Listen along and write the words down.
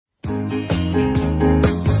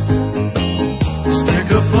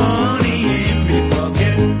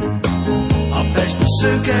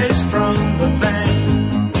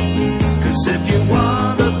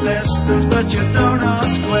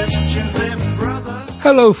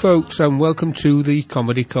Hello folks and welcome to the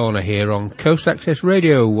Comedy Corner here on Coast Access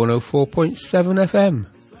Radio 104.7 FM.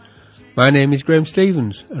 My name is Graham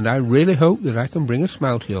Stevens and I really hope that I can bring a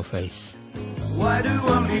smile to your face. Why do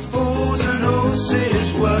only fools and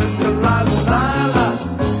horses work? La la la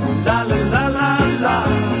la la la la la la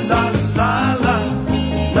la la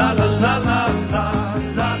la la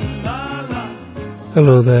la.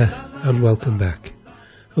 Hello there and welcome back,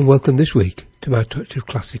 and welcome this week to my touch of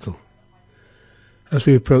classical. As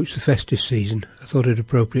we approach the festive season, I thought it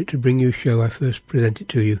appropriate to bring you a show I first presented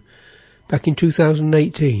to you back in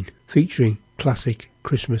 2018, featuring classic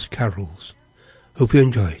Christmas carols. Hope you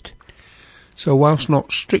enjoy it. So whilst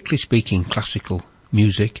not strictly speaking classical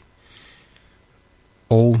music,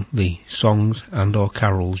 all the songs and or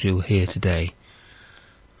carols you'll hear today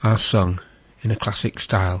are sung in a classic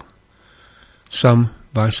style, some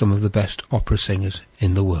by some of the best opera singers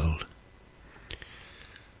in the world.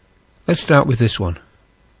 Let's start with this one.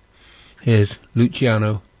 Here's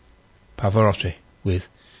Luciano Pavarotti with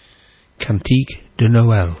Cantique de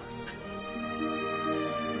Noël.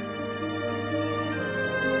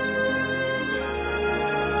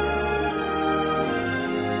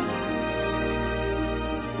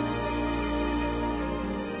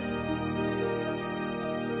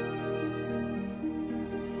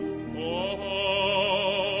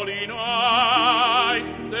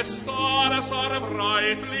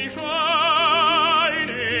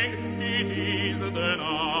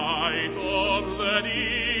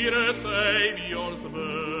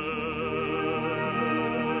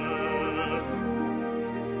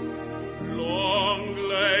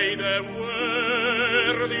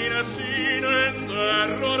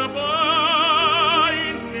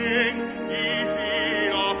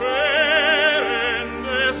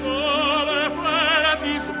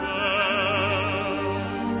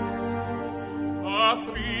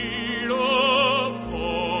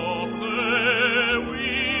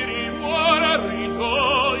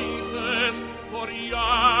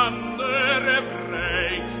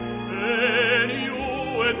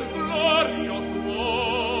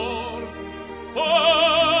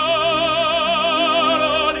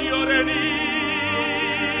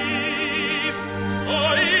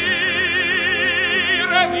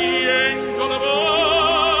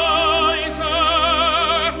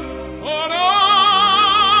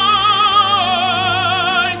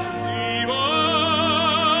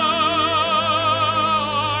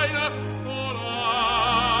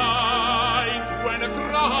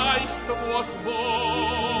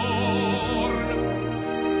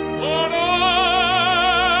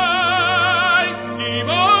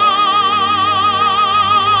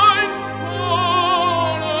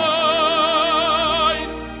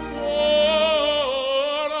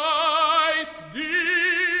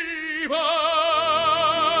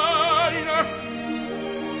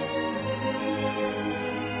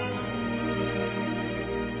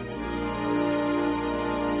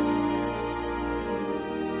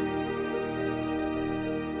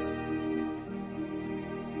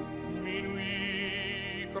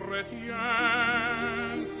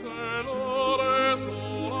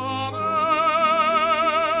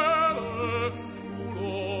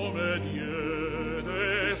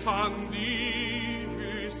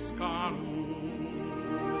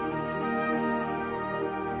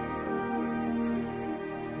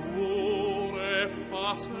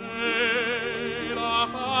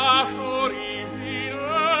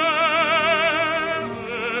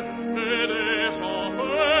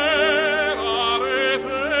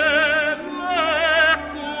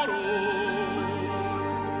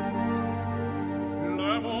 Hey!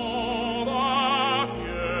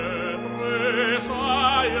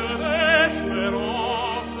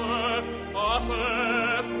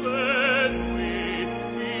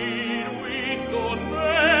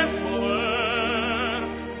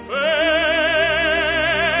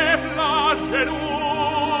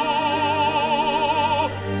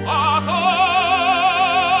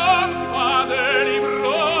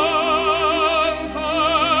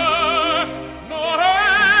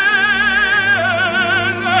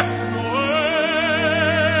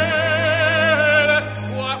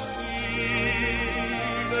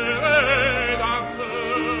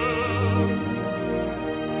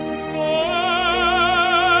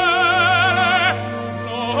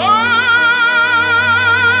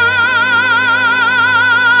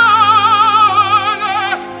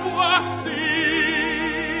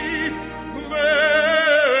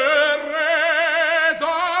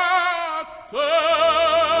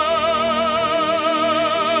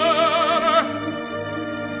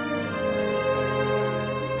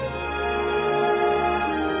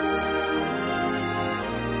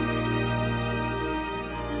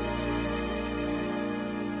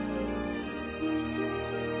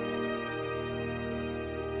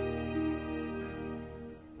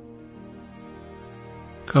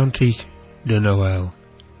 Cantique de Noël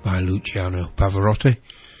by Luciano Pavarotti.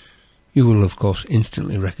 You will of course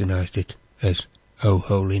instantly recognise it as O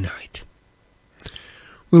Holy Night.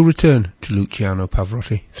 We'll return to Luciano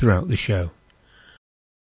Pavarotti throughout the show.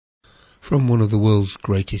 From one of the world's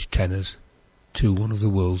greatest tenors to one of the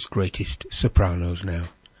world's greatest sopranos now.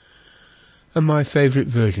 And my favourite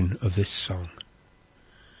version of this song.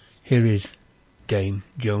 Here is Dame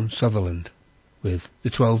Joan Sutherland with The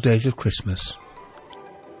 12 Days of Christmas.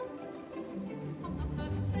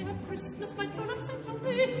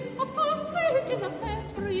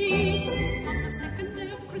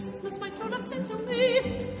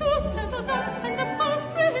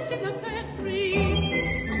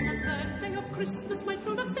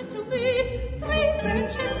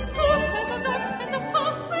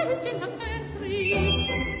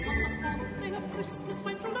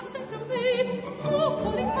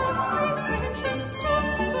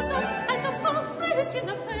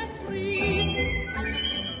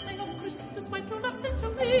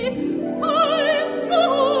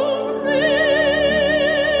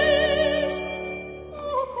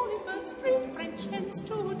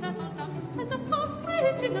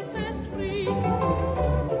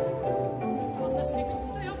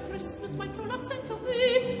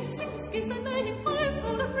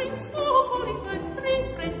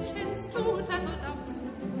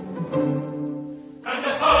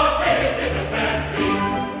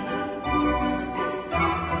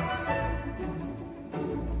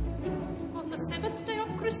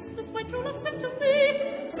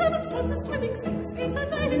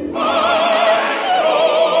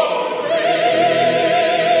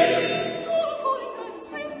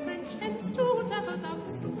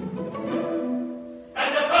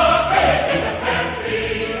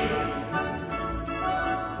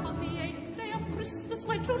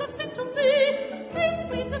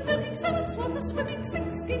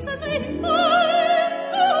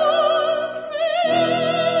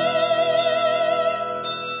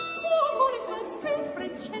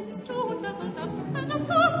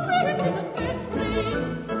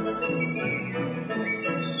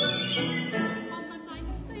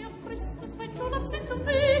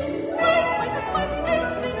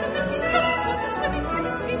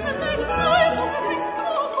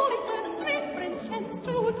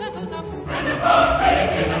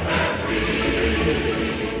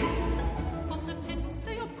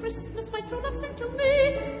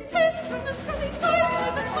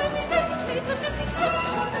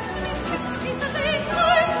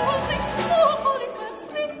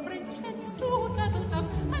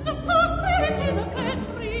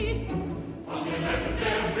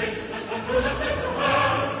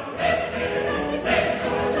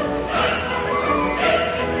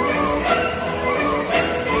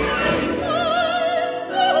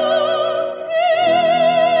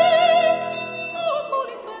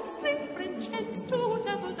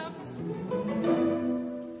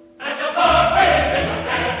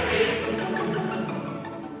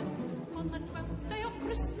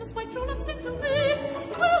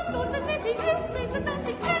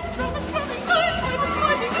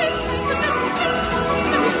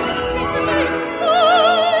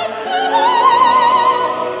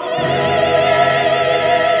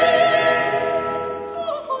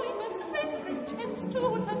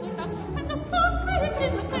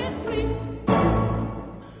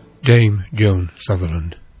 Dame Joan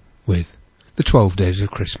Sutherland with The 12 Days of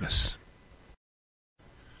Christmas.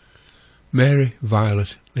 Mary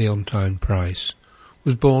Violet Leontine Price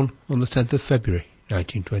was born on the 10th of February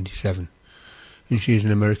 1927, and she is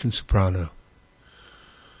an American soprano.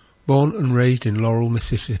 Born and raised in Laurel,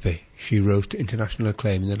 Mississippi, she rose to international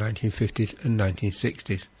acclaim in the 1950s and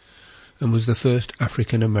 1960s, and was the first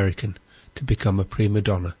African American to become a prima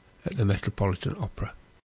donna at the Metropolitan Opera.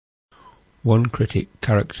 One critic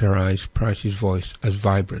characterized Price's voice as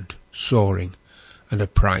vibrant, soaring, and a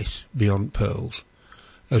price beyond pearls,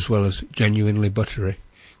 as well as genuinely buttery,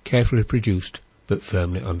 carefully produced but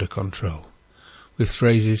firmly under control, with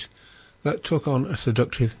phrases that took on a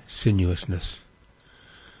seductive sinuousness.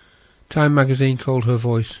 Time magazine called her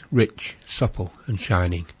voice rich, supple, and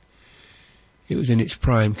shining. It was in its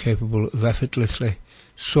prime capable of effortlessly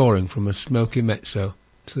soaring from a smoky mezzo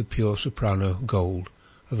to the pure soprano gold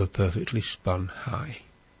of a perfectly spun high.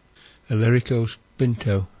 A lyrico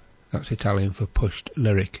spinto, that's Italian for pushed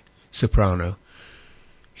lyric, soprano,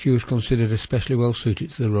 she was considered especially well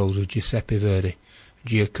suited to the roles of Giuseppe Verdi and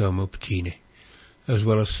Giacomo Puccini, as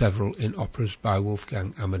well as several in operas by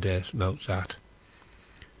Wolfgang Amadeus Mozart.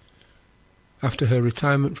 After her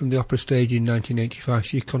retirement from the opera stage in 1985,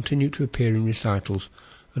 she continued to appear in recitals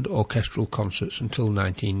and orchestral concerts until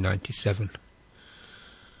 1997.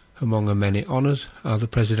 Among her many honours are the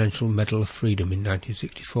Presidential Medal of Freedom in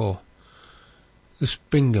 1964, the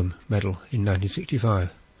Spingham Medal in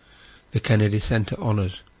 1965, the Kennedy Center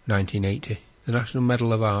Honours 1980, the National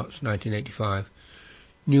Medal of Arts 1985,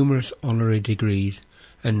 numerous honorary degrees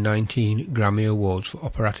and 19 Grammy Awards for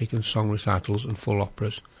operatic and song recitals and full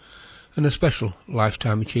operas, and a special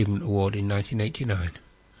Lifetime Achievement Award in 1989,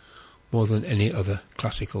 more than any other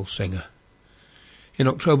classical singer. In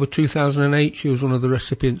October 2008, she was one of the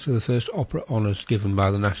recipients of the first opera honours given by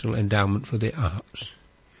the National Endowment for the Arts.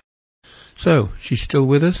 So, she's still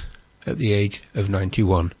with us at the age of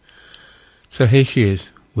 91. So here she is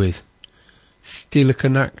with Stille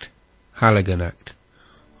Nacht, Heilige Nacht,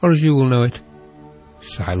 or as you will know it,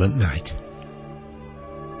 Silent Night.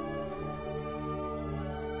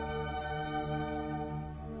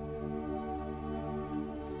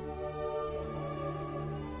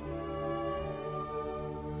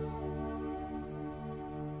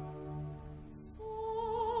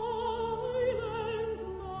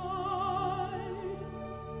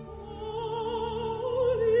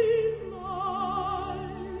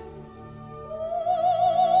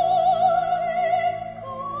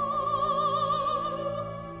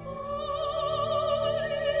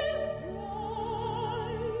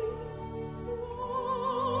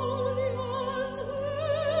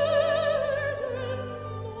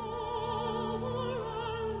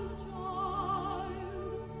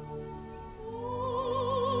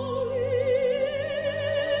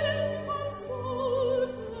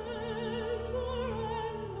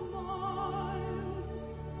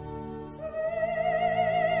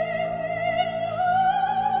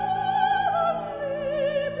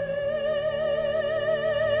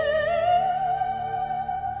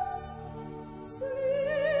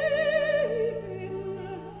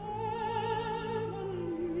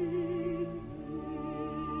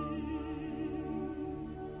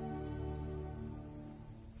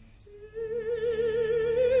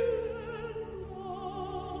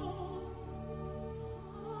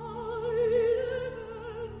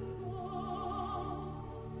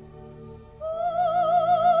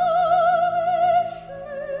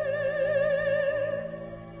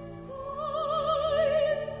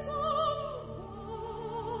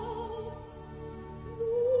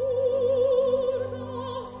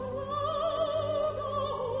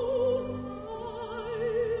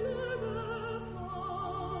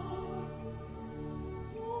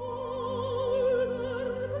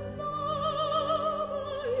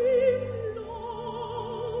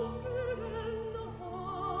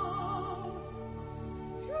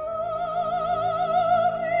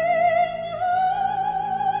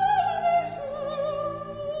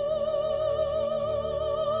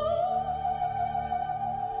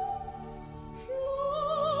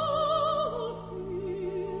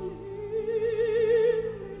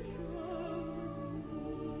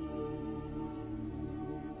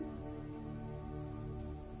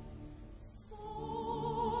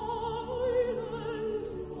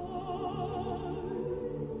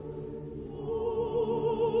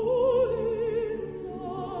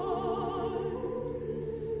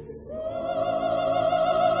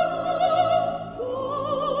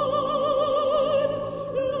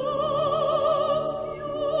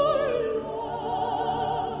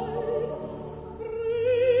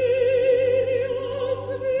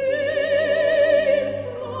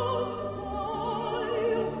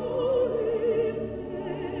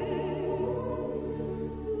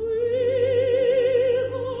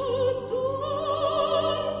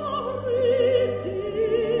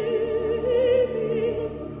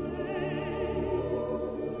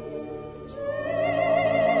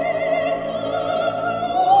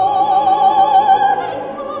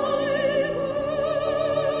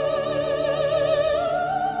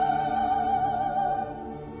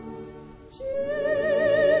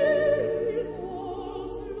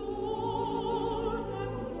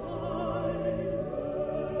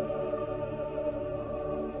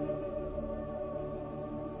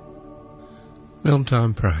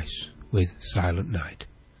 Leontine Price with Silent Night,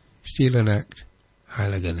 Stille Nacht,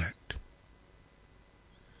 Heilige Nacht.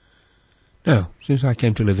 Now, since I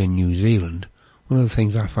came to live in New Zealand, one of the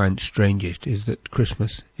things I find strangest is that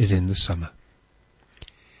Christmas is in the summer.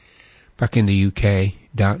 Back in the UK,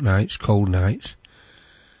 dark nights, cold nights,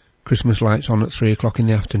 Christmas lights on at 3 o'clock in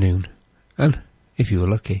the afternoon, and, if you were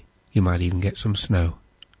lucky, you might even get some snow.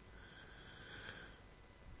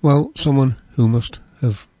 Well, someone who must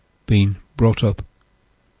have been brought up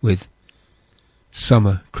with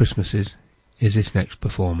summer Christmases is this next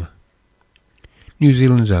performer. New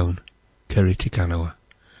Zealand's own Kiri Tikanoa,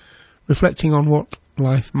 reflecting on what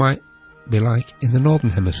life might be like in the Northern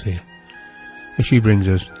Hemisphere, as she brings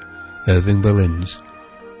us Irving Berlin's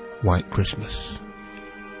White Christmas.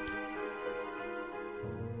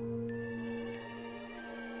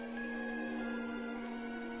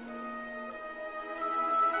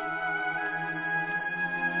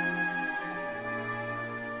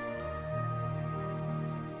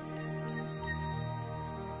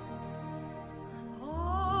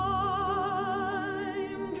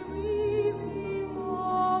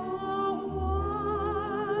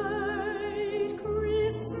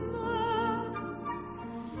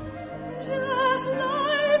 Just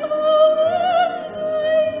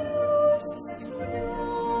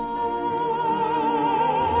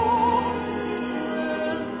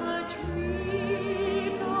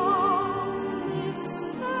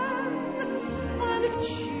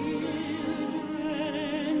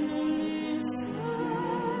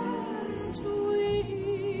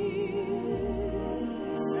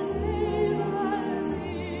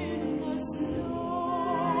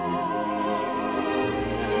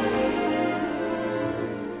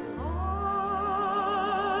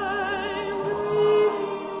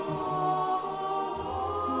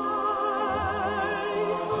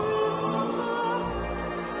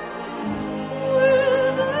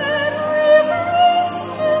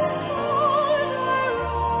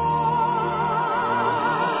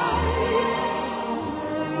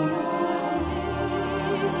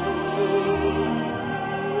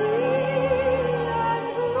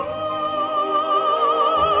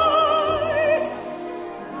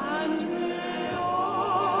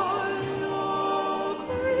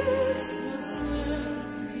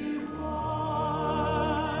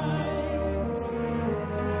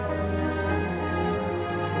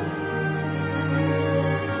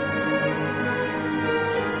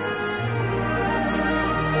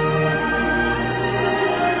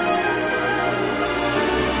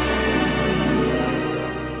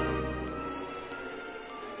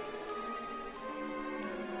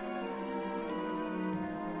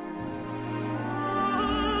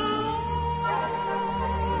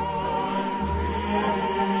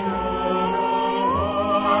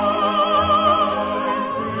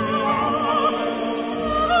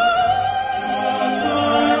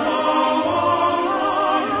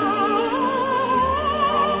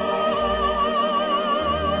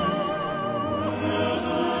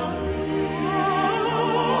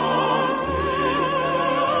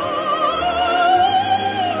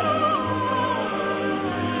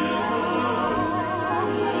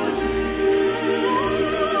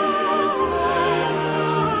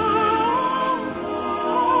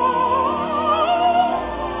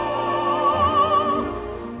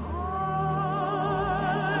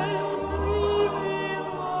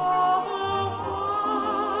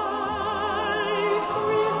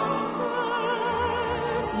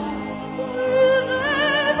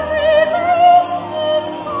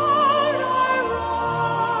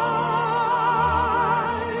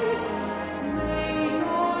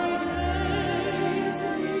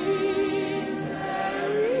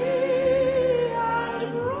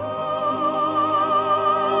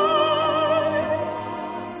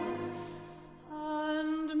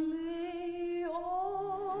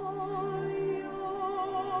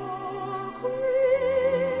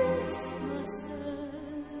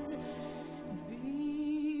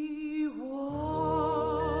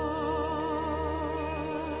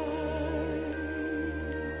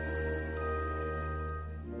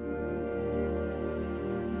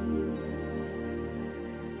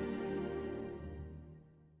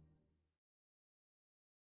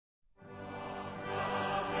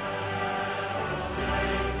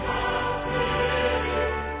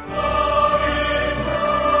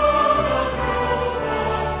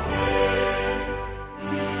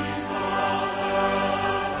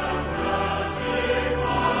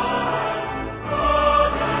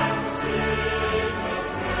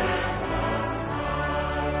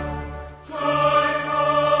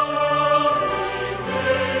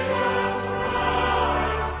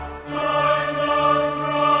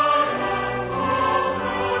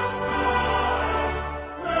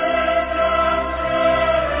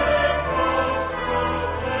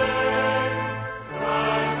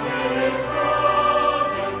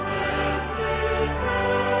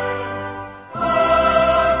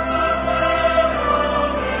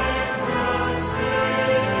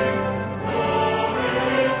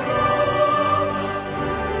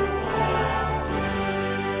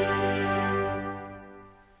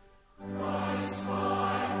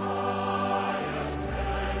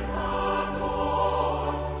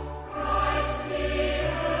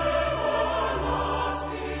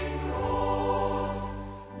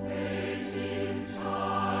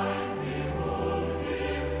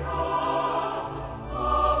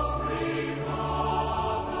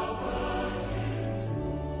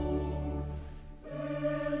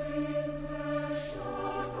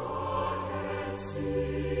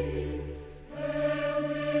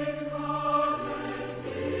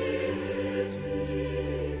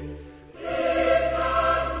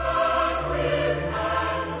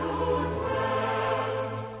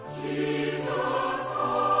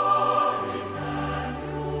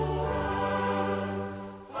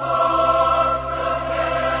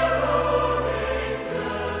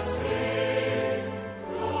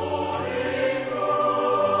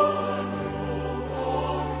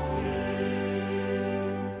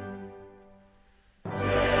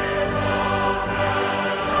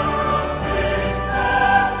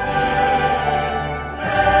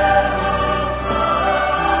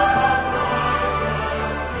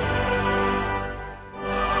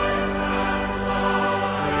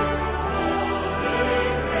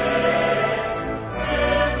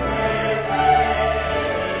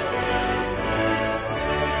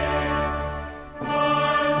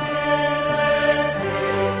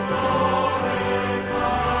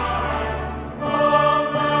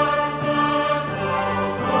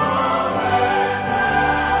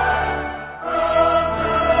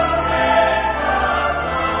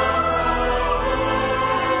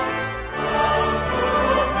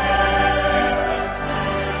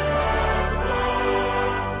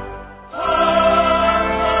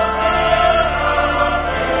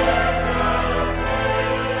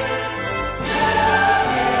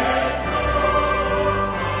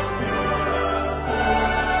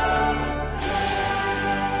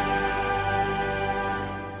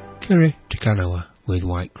Kerry Takanawa with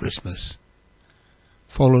White Christmas,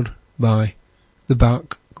 followed by the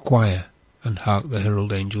Bark Choir and Hark the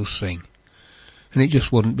Herald Angels Sing, and it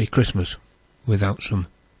just wouldn't be Christmas without some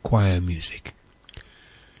choir music.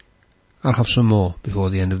 I'll have some more before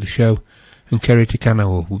the end of the show, and Kerry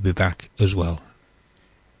Takanawa will be back as well.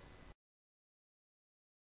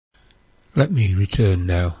 Let me return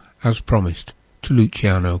now, as promised, to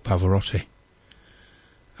Luciano Pavarotti,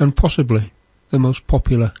 and possibly the most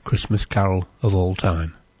popular Christmas carol of all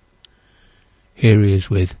time. Here he is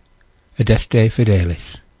with Adeste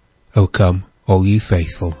Fidelis, O come, all ye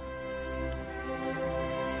faithful.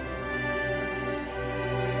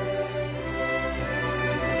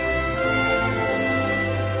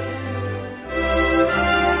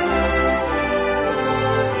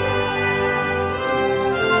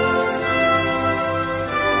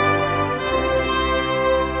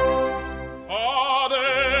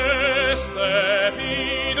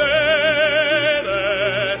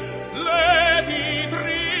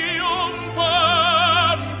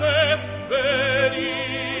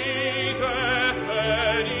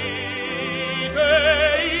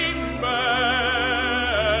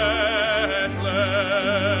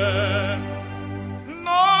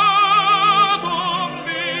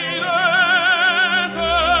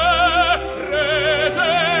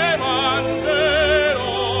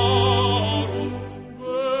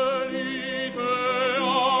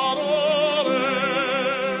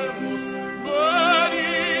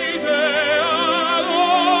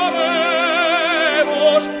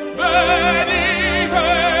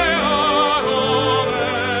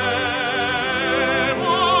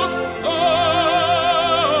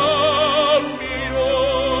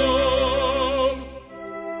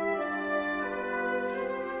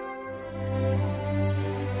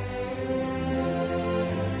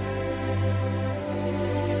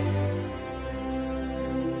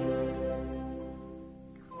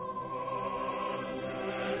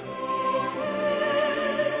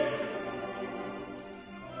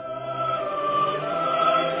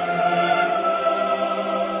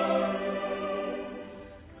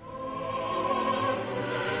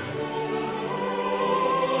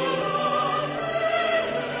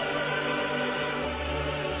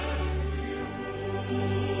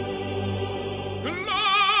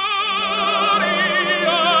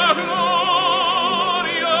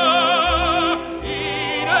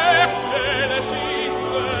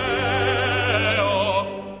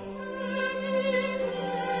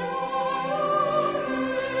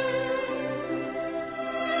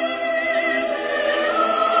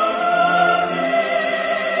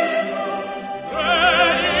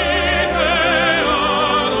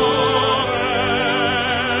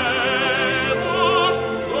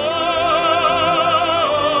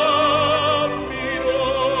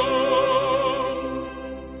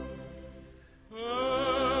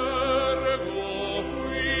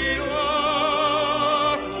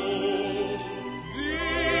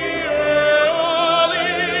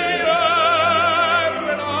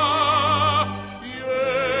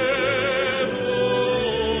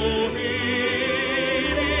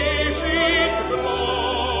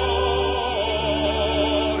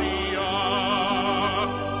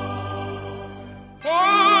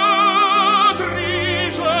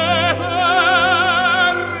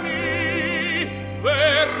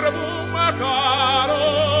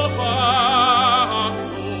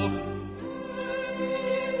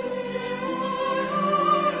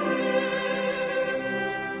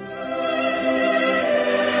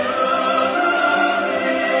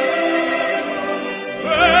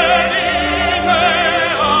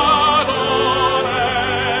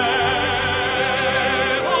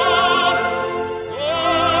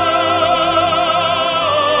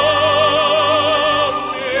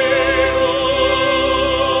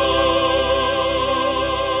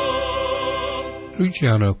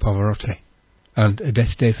 Luciano Pavarotti and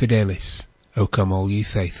Adeste Fidelis, O come all ye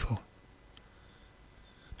faithful.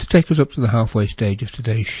 To take us up to the halfway stage of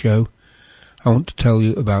today's show, I want to tell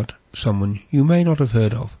you about someone you may not have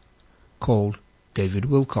heard of, called David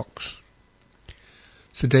Wilcox.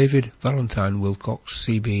 Sir David Valentine Wilcox,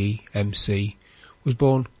 CBE, MC, was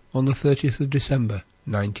born on the 30th of December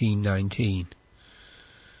 1919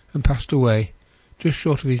 and passed away just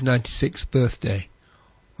short of his 96th birthday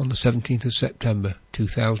on the 17th of September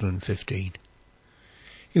 2015.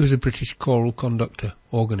 He was a British choral conductor,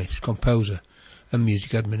 organist, composer and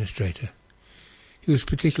music administrator. He was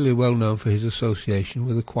particularly well known for his association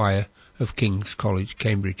with the choir of King's College,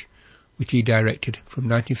 Cambridge, which he directed from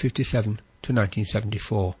 1957 to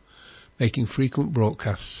 1974, making frequent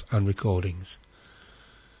broadcasts and recordings.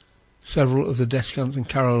 Several of the descants and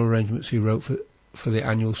carol arrangements he wrote for for the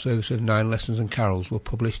annual service of 9 lessons and carols were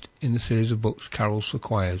published in the series of books Carols for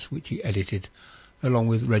Choirs, which he edited, along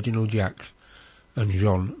with Reginald Jacques and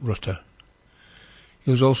Jean Rutter.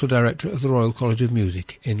 He was also director of the Royal College of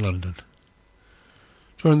Music in London.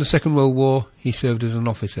 During the Second World War, he served as an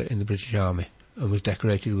officer in the British Army and was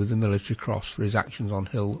decorated with the Military Cross for his actions on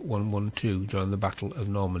Hill 112 during the Battle of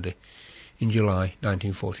Normandy in July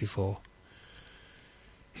 1944.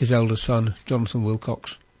 His elder son, Jonathan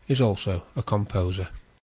Wilcox, is also a composer.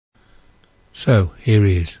 So here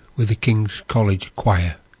he is with the King's College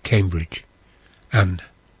Choir, Cambridge, and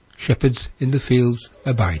Shepherds in the Fields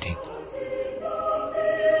Abiding.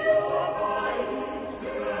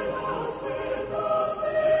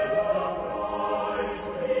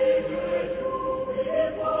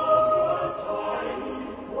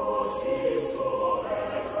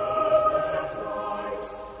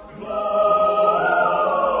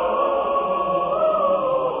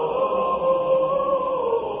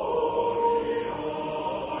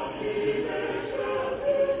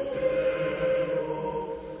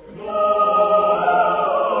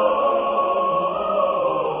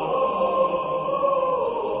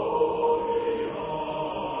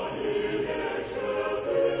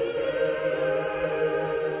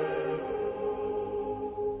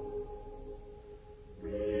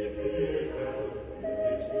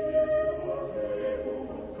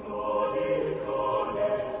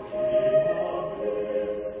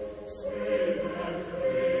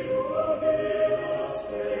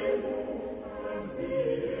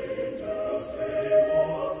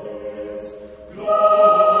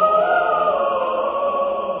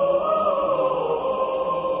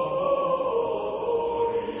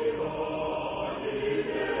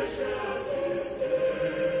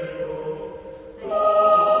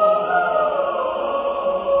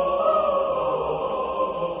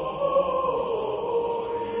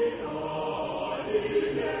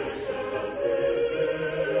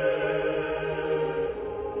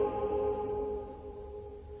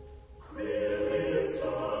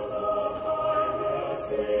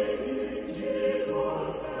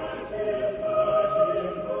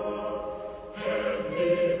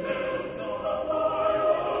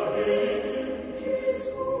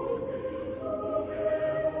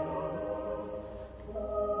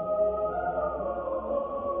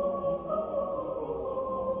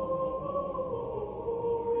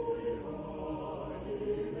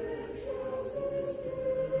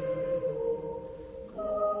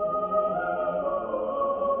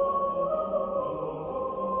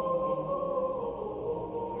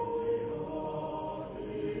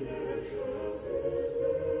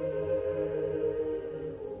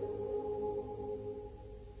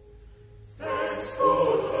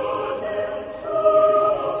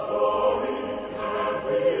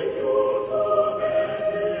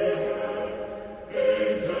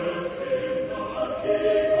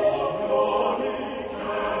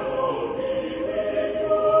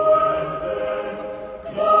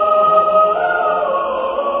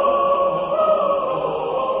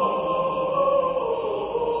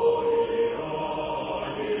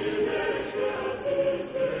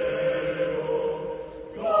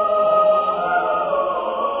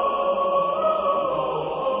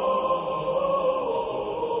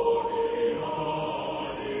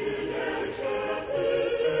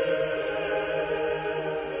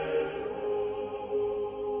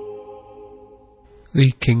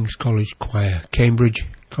 The King's College Choir, Cambridge,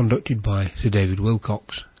 conducted by Sir David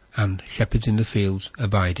Wilcox, and Shepherds in the Fields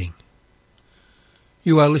Abiding.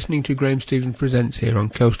 You are listening to Graham Stevens Presents here on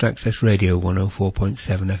Coast Access Radio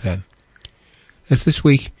 104.7 FM. As this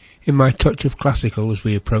week, in my touch of classical as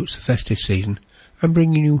we approach the festive season, I'm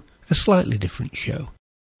bringing you a slightly different show.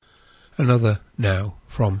 Another now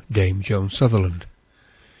from Dame Joan Sutherland.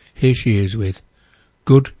 Here she is with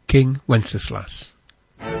Good King Wenceslas.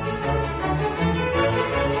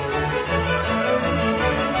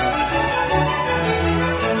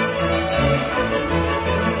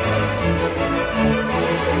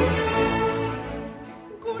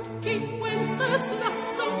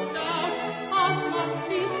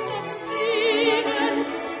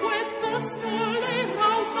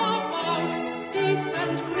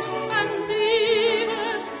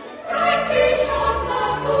 On the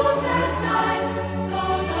moonlit night,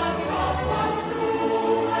 though the cross was cruel.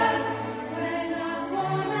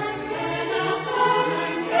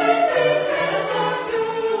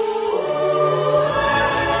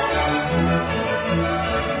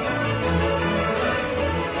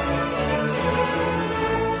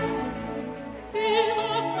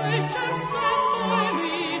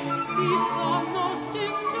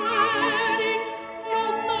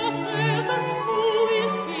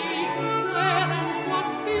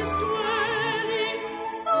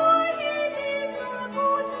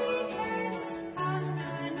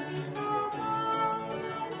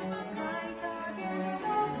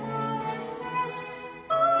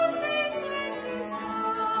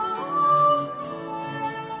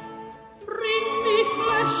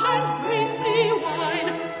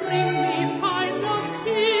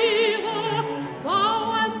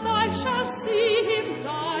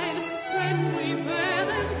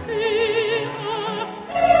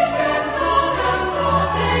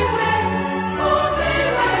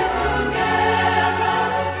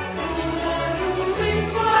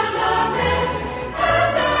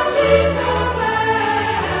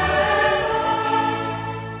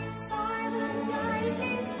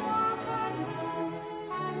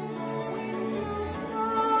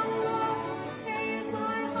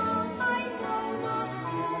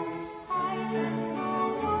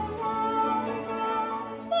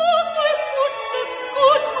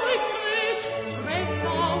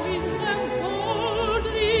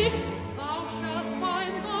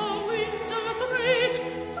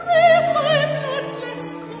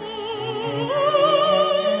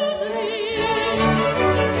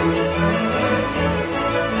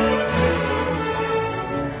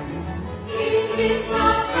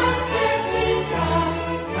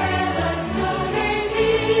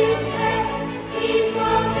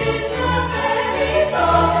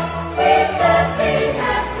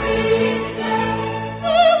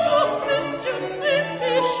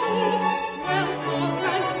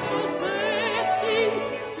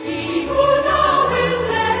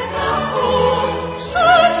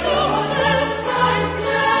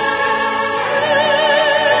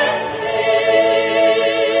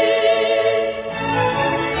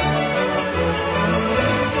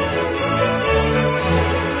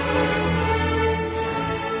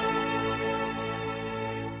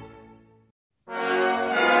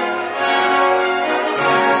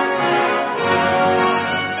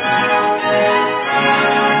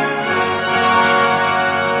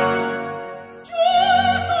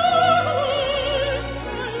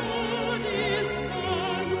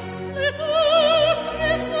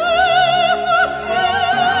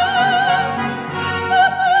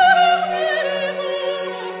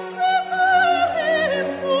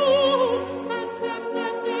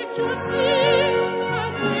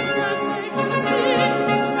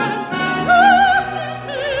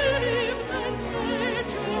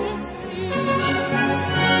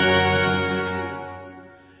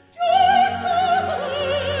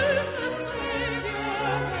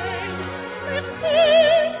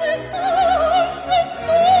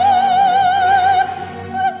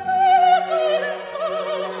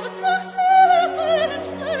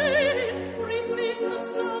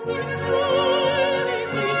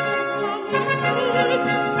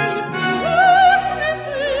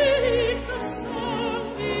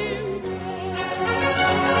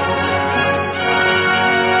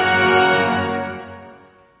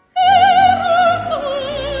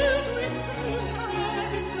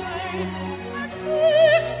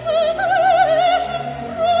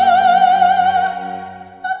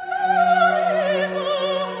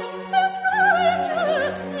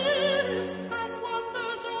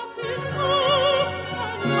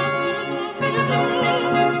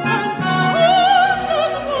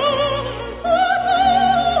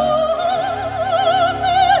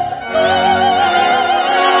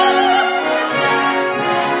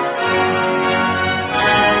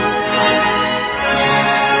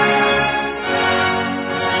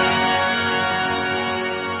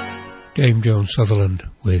 Dame Joan Sutherland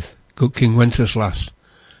with Good King Wenceslas,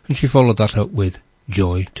 and she followed that up with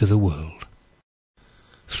Joy to the World.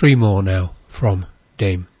 Three more now from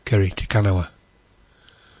Dame Kerry Tikanawa.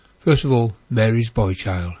 First of all, Mary's Boy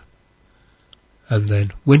Child, and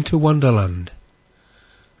then Winter Wonderland,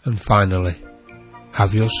 and finally,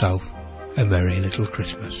 Have Yourself a Merry Little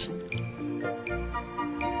Christmas.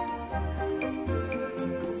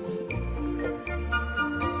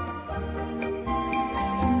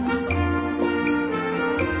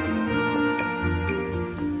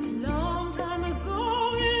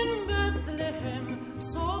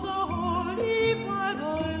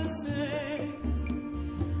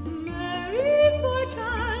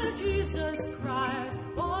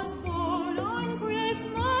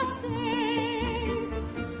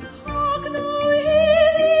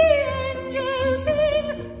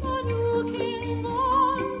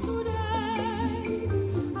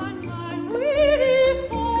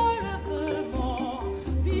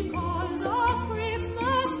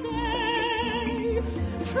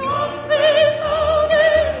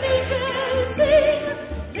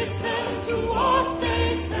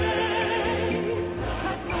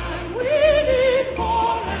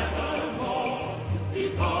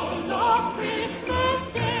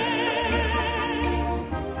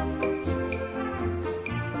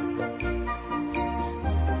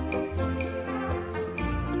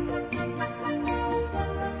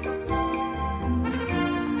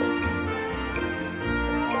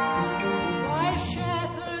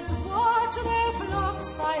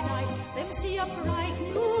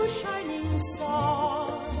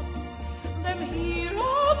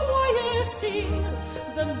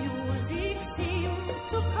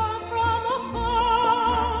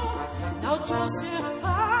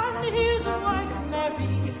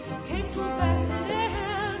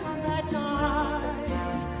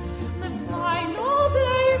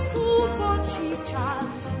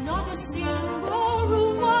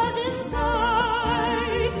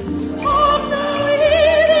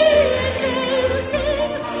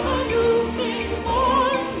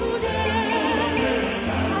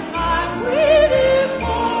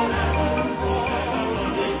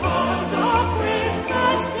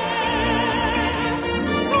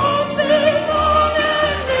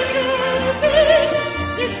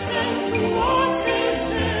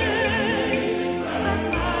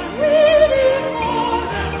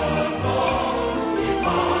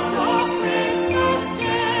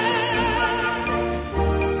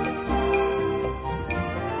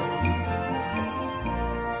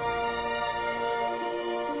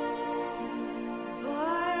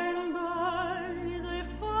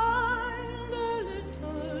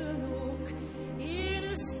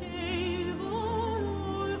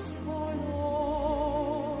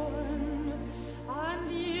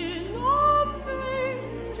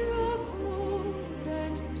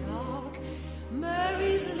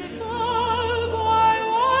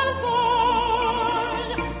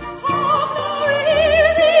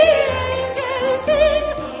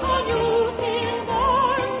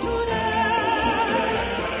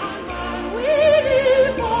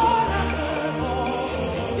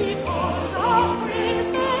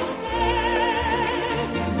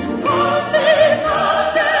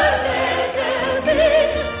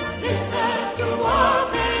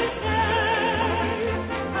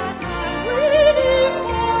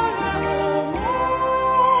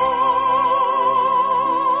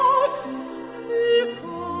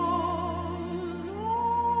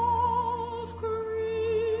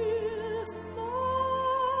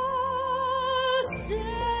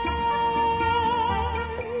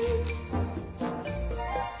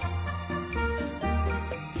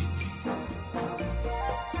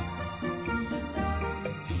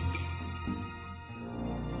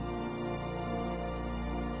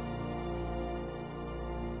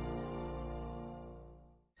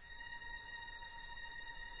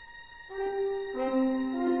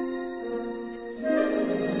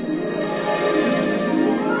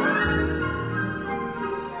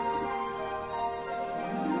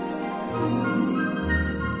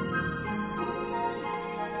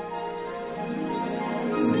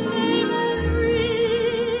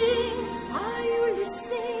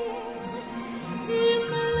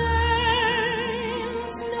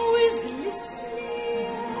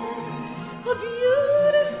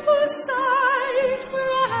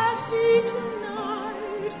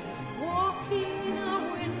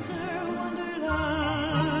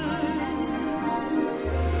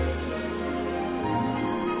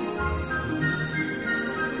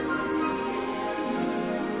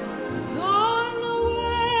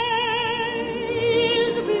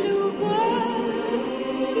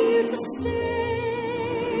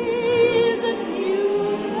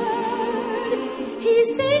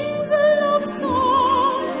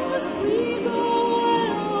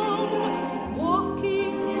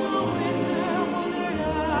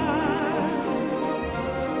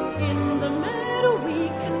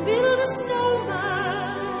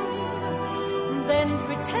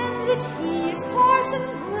 pretend that he is Parson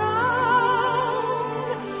Brown.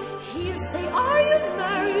 He'll say, are you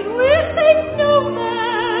married? We'll say, no,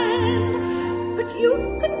 man. But you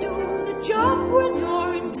can do the job when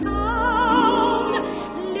you're in town.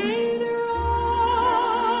 Later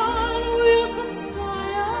on, we'll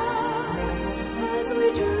conspire as we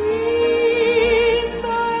dream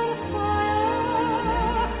by the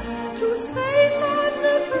fire to face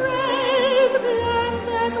unafraid the plans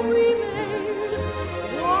that we made,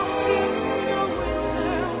 walking in a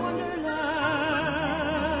winter wonderland.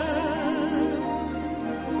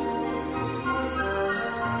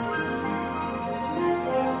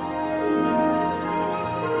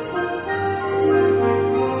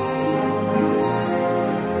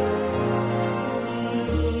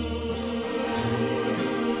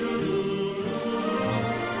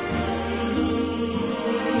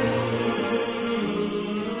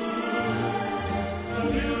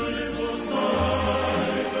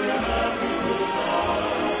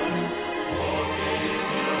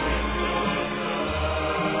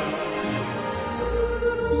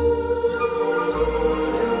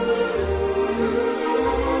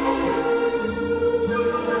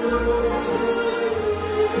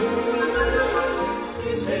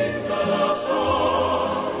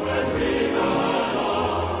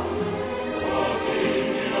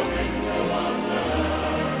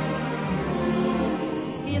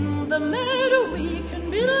 In the meadow we can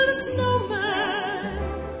build a snowman,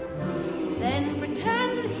 then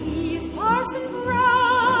pretend that he is Parson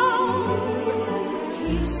Brown.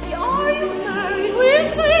 He'll say, are you married? We'll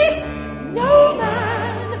say, no,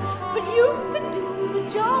 man. But you can do the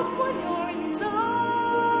job when you're in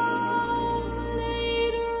town.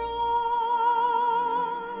 Later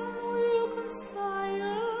on, we'll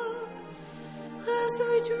conspire as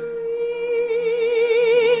we dream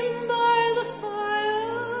by the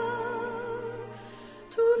fire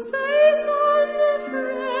to face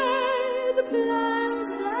unafraid the plans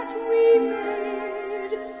that we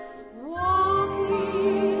made,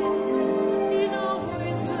 walking in a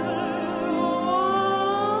winter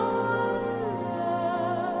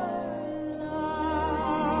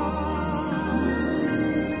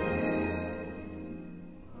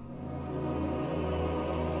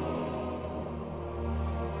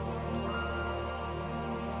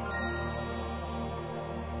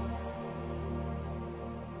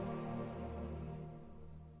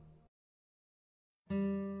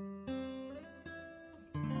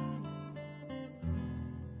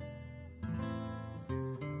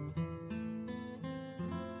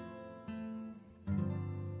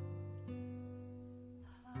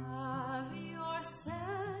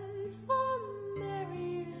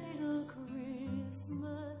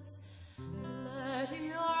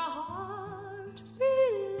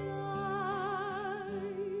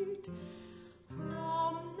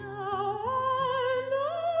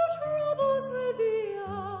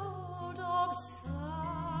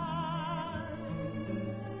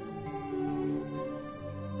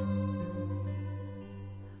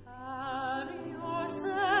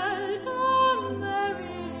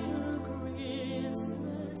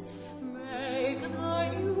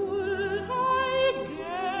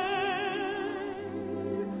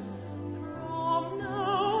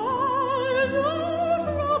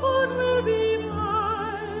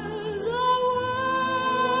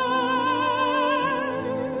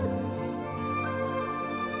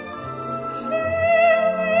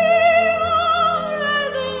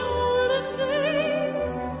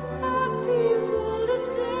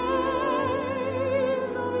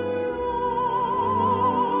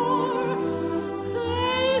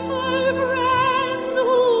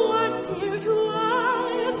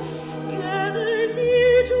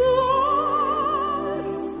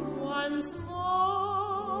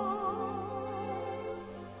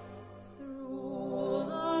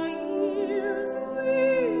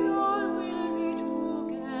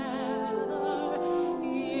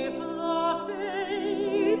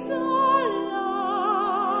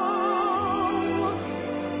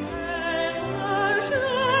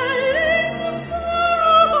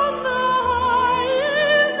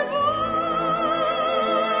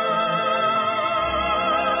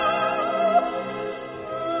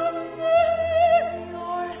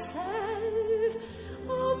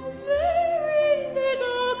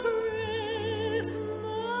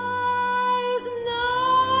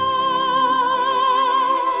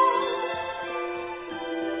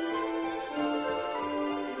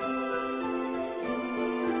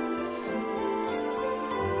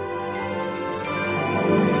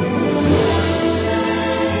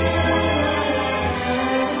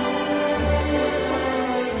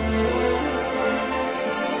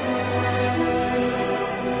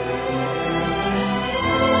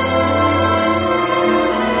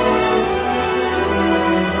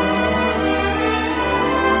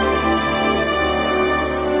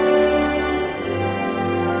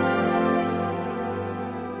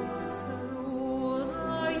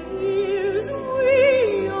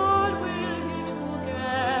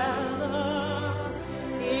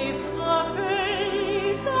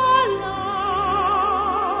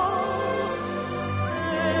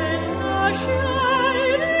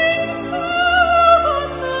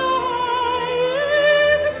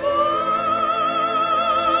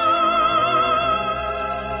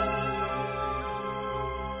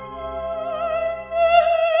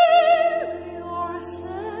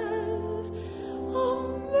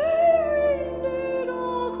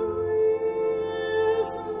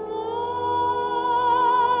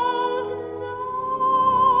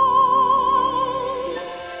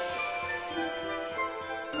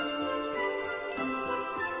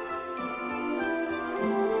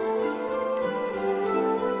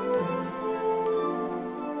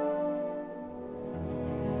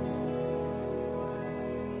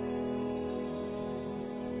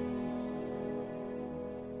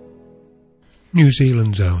New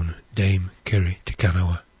Zealand's own Dame Kiri Te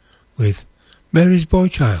Kanawa with Mary's Boy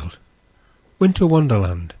Child, Winter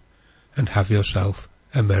Wonderland, and Have Yourself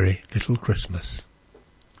a Merry Little Christmas.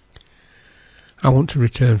 I want to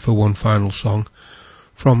return for one final song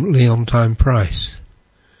from Leontine Price.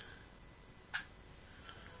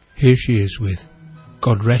 Here she is with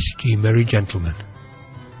God Rest Ye Merry Gentlemen.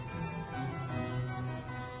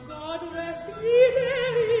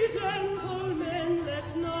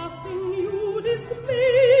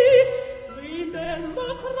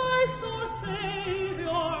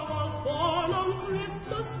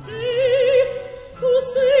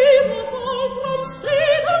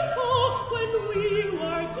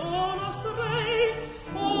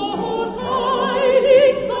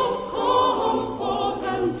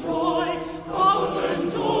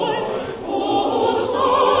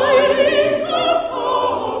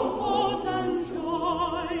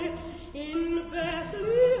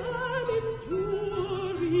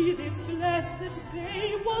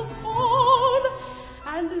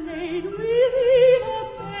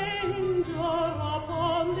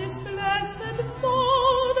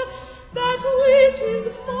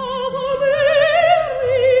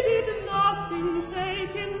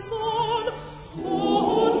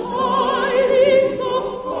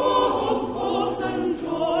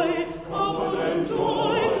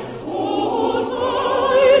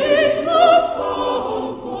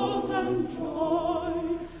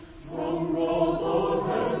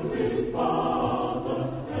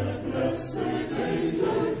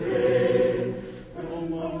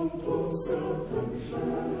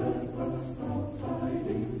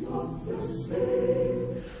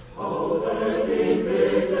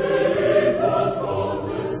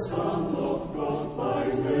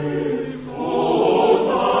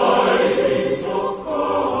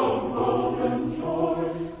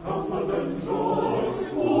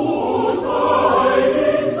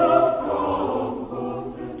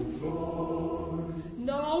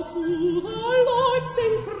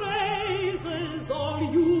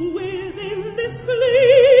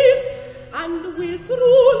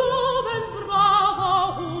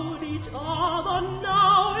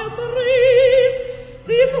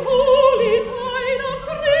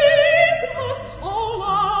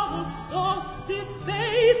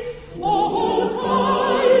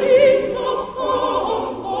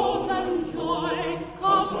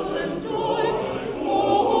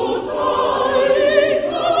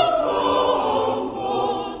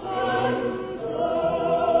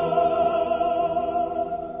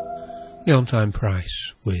 Leontine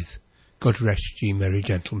Price with God Rest Ye Merry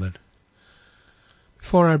Gentlemen.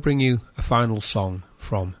 Before I bring you a final song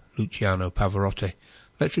from Luciano Pavarotti,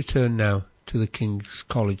 let's return now to the King's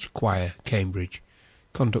College Choir, Cambridge,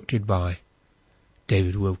 conducted by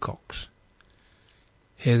David Wilcox.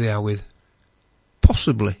 Here they are with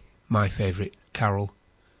possibly my favourite carol,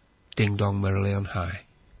 Ding Dong Merrily on High.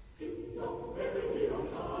 Beautiful,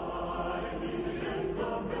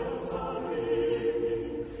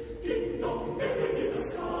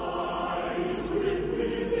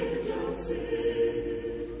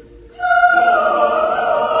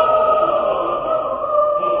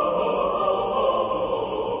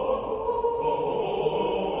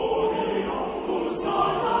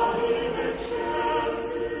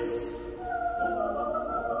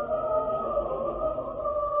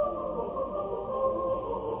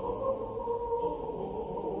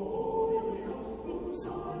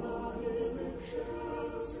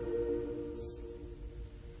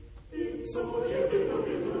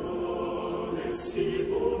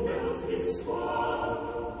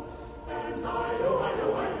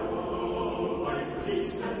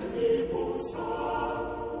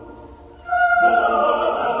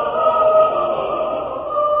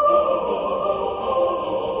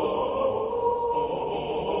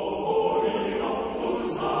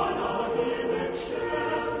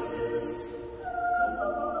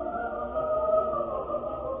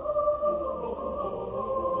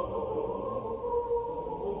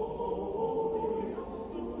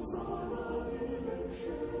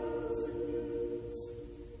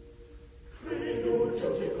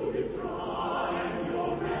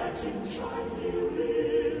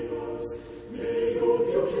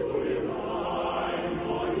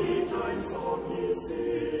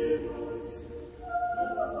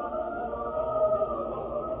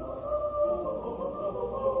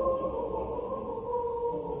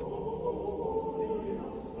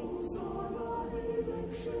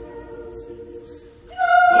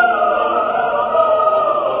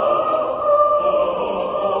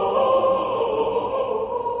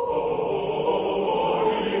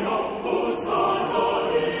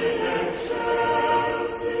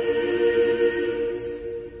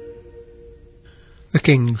 The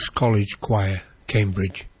King's College Choir,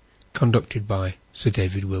 Cambridge, conducted by Sir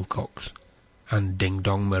David Wilcox, and Ding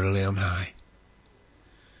Dong Merrily on High.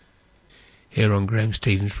 Here on Graham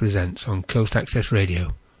Stevens Presents on Coast Access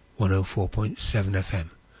Radio 104.7 FM,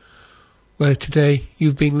 where today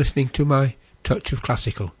you've been listening to my Touch of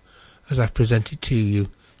Classical, as I've presented to you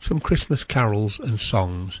some Christmas carols and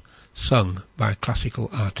songs sung by classical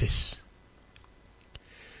artists.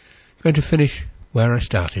 I'm going to finish where I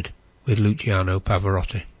started, with Luciano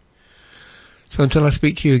Pavarotti. So until I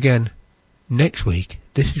speak to you again next week,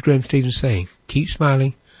 this is Graham Stevens saying, keep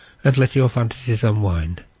smiling and let your fantasies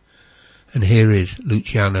unwind. And here is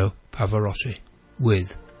Luciano Pavarotti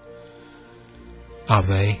with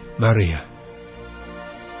Ave Maria.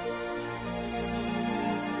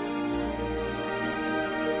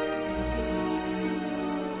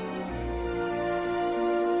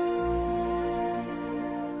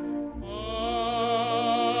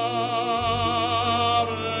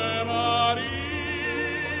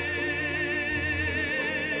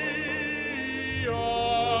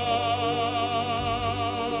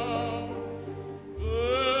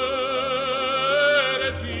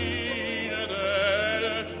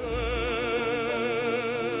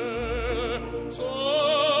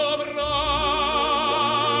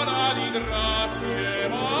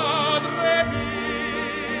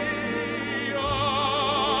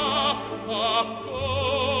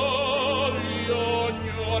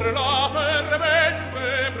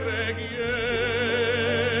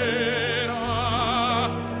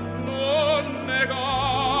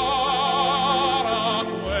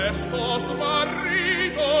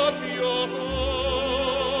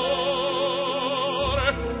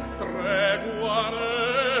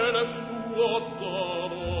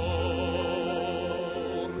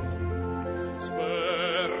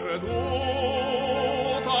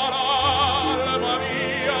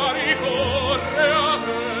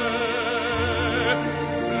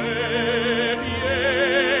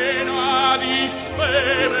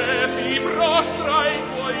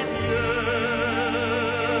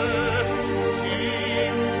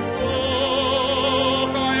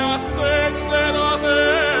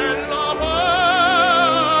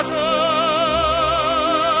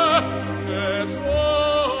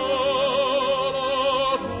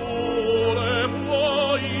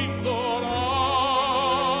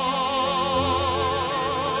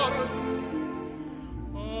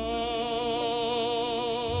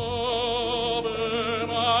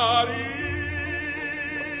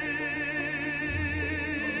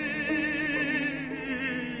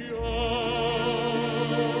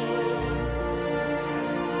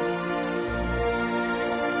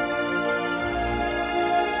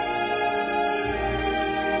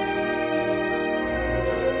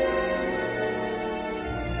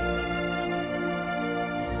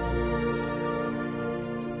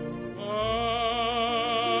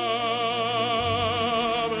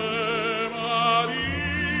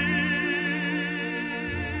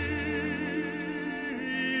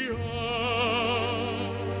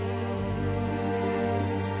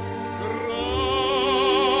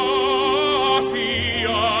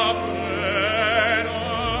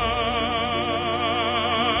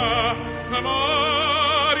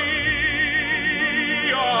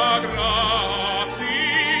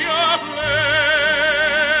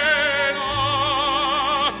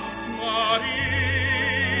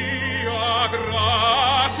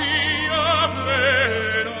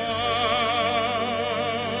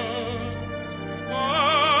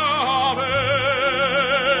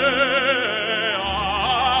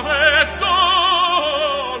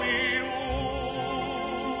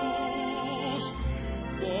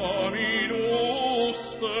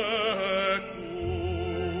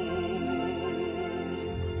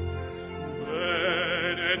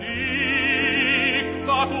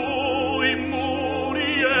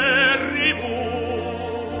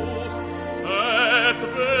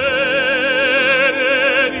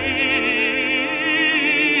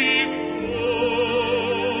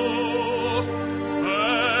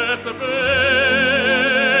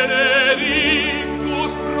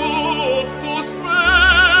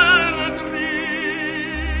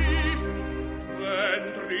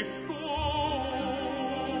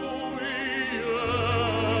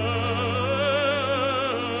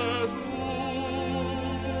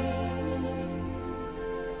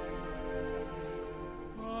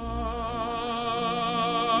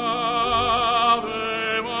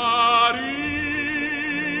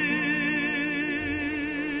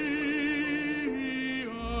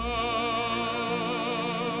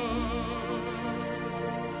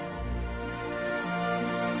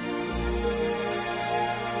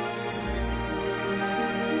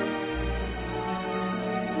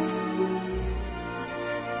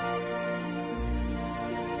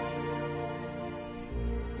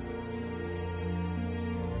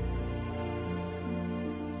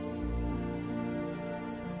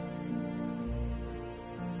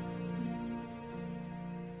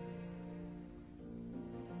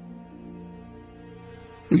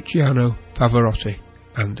 Luciano Pavarotti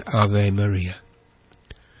and Ave Maria.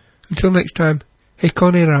 Until next time, hic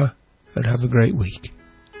on ira, and have a great week.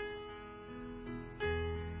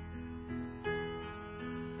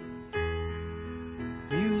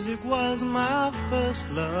 Music was my first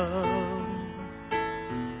love,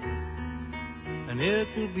 and it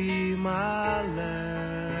will be my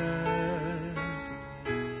last.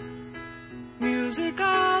 Music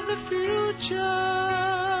of the future,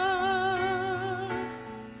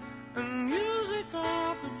 and music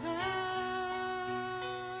of the past.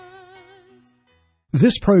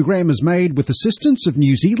 This program is made with assistance of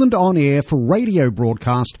New Zealand On Air for radio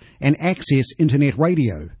broadcast and Access Internet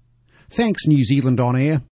Radio. Thanks, New Zealand On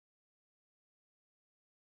Air.